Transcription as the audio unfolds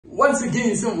Once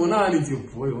again, it's your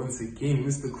boy, once again,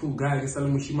 Mr. Cool Guy,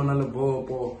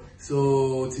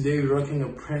 So today we're rocking a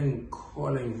prank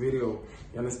calling video,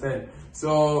 you understand?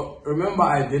 So remember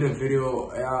I did a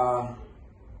video,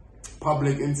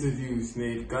 public interviews,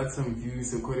 Nate, got some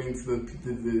views according to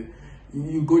the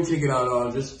you go check it out, I'll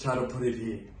just try to put it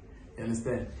here, you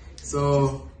understand?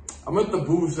 So I'm at the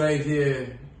booth right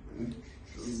here.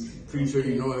 Pretty sure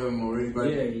you know him already, but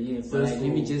yeah. But like, let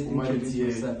me just introduce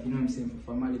myself. You know what I'm saying, for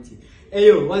formality. Hey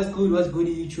yo, what's good,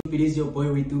 YouTube? It is your boy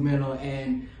YouTuber,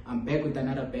 and I'm back with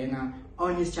another banger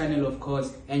on his channel, of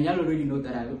course. And y'all already know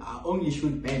that I only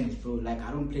shoot bangers, bro. Like,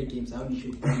 I don't play games, I only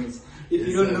shoot bangers. If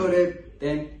you don't know that,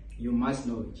 then you must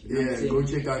know it. You know go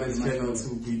check out his channel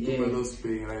too. YouTuber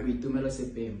Spain, right? YouTuber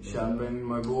Spain. Champagne,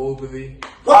 my go over there.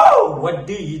 Whoa! What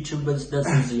do YouTubers? This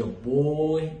is your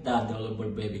boy, the adorable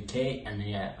baby K, and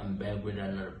yeah, I'm back with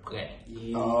another prank.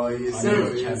 Yeah. Oh yes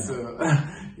sir, yes sir,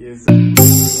 yes sir.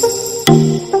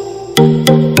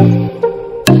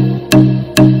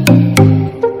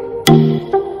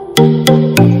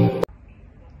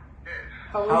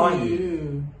 How are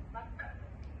you?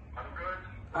 I'm good.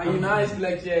 Are you nice,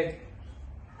 Blackjack?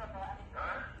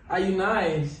 Are you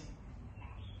nice?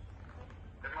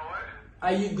 Am I what?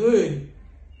 Are you good?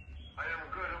 I am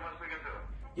good. Who am I speaking to?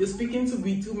 You're speaking to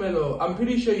B2 Mellow. I'm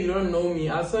pretty sure you don't know me.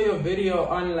 I saw your video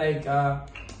on like a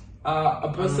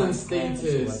person's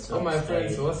status. Oh my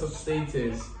friends, what's up status?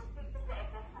 You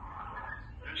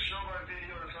show my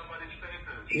video on somebody's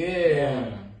status?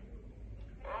 Yeah.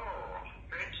 Oh,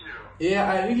 thank you.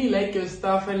 Yeah, I really like your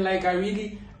stuff, and like I'm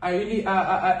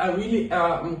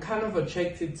kind of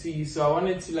attracted to you, so I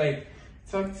wanted to like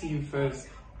talk to you first.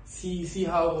 See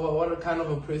what kind of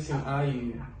a person are you?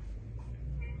 You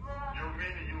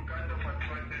mean you kind of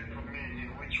attracted to me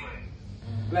in which way?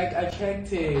 Like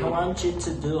attracted. I want you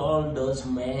to do all those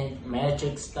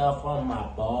magic stuff on my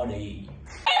body.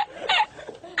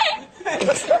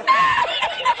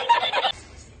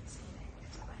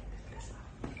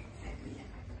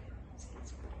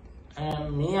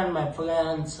 And me and my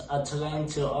friends are trying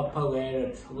to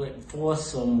operate with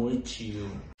foursome with you.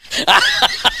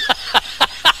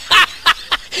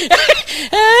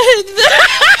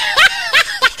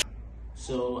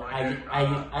 So are you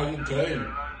game?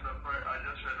 I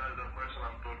just realized the person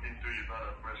I'm talking to is not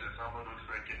a person. Someone who's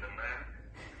faking the man,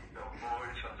 the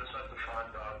voice. I just have to find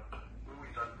out who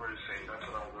is that person. That's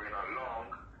what I'm going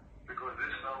along. Because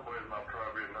this number is my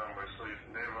private number, so it's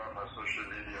never on my social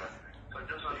media. So I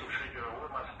just have to figure out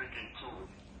who am I speaking to.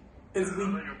 When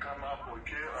you come up,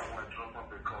 okay, I'm going to drop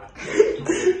up a call.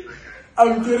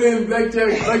 I'm kidding,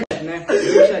 Blackjack.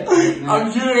 I'm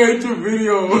shooting a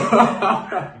video.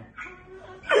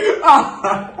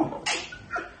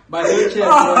 But don't check,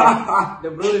 the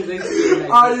bro is actually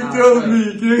like, you told me,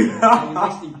 king.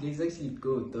 he's actually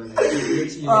good, though.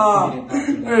 It's true.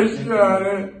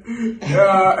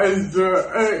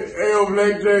 Hey, yo,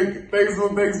 Blackjack, thanks for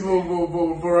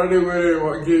running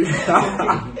with it, king.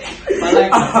 But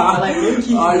like,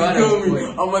 you told me.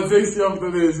 I'm gonna text you after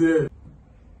this, yeah.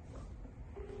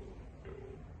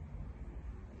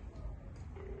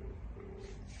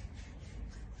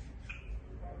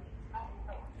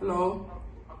 Hello.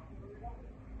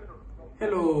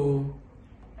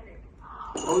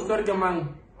 Oh, sorry, man.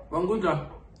 Wanguja.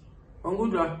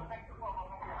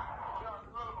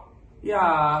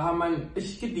 Yeah, Haman.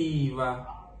 Kediva.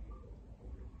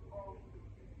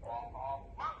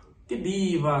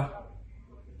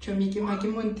 Chomi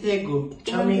Montego.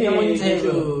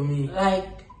 Like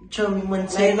Chomi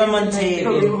Montego.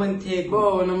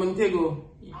 Montego.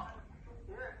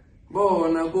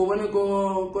 Bona,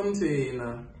 go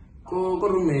container. Go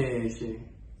rumeshe.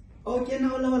 Oh, yeah,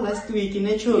 now last week in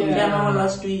a show. Yeah, now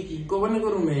last week. Go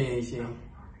rumeshe.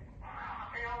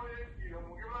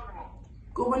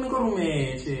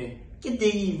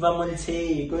 Kediva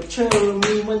Montego,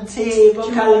 Chomi Montego,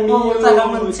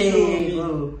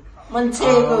 Montego.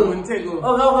 Montego.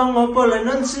 Oh, vamos por la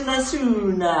non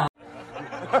suna.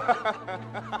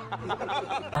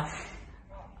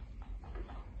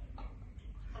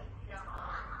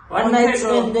 One night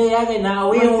stand day again now,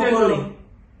 we all pulling.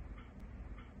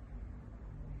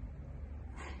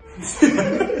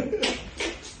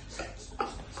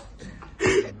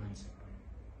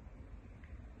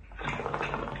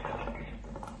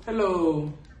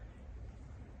 Hello.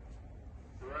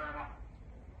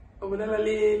 Oh, wala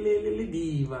le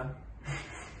diva.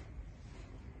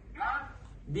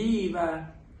 Diva.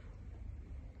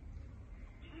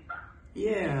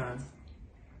 Yeah.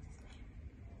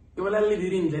 Wala le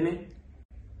dirinjane.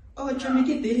 Oh, Chomi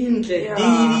che dirinje.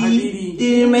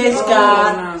 Diri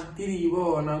mesca. Diri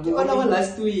bona. Wala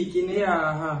last week,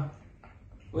 Yeah.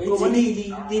 Wait,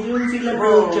 they don't feel a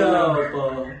real job.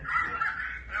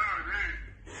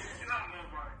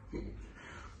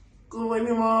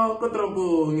 Kuvani mo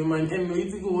kotropo ngiman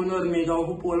emiti ku honor me ka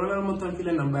go pola la mo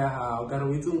tafile number ya ha ka re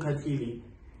witse nkhatlile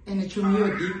ene chumi yo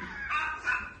di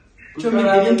chumi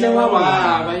dintle wa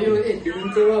baba yo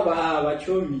dintle wa baba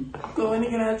chumi kuvani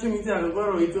ke na chumi tsa ka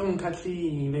re witse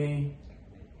nkhatlile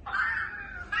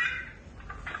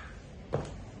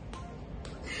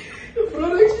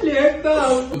bro actually act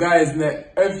out. Guys,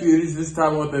 if you reach this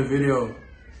time of the video,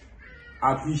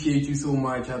 I appreciate you so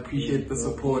much. I appreciate the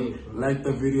support. Like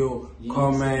the video,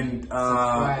 comment,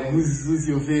 who's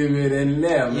your favorite, and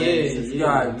man,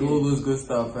 subscribe, do all those good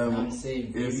stuff, fam. I'm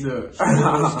saying, yes, sir.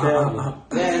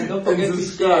 And don't forget to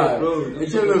share, bro.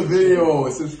 And share the video.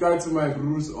 Subscribe to my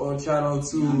Bruce or channel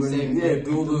too. And yeah,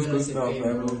 do all those good stuff,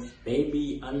 fam.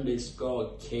 Baby_K.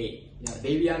 Yeah,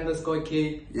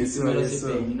 baby_K. Yes, sir. Yes,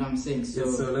 sir. You know what I'm saying? So,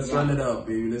 yes, sir. Let's run it up,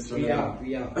 baby. Let's run it up.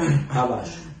 We out.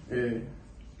 Yeah.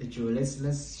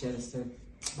 Let's share the stuff.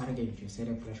 But again, if you set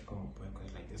a flash call,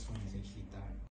 because like this one is actually done.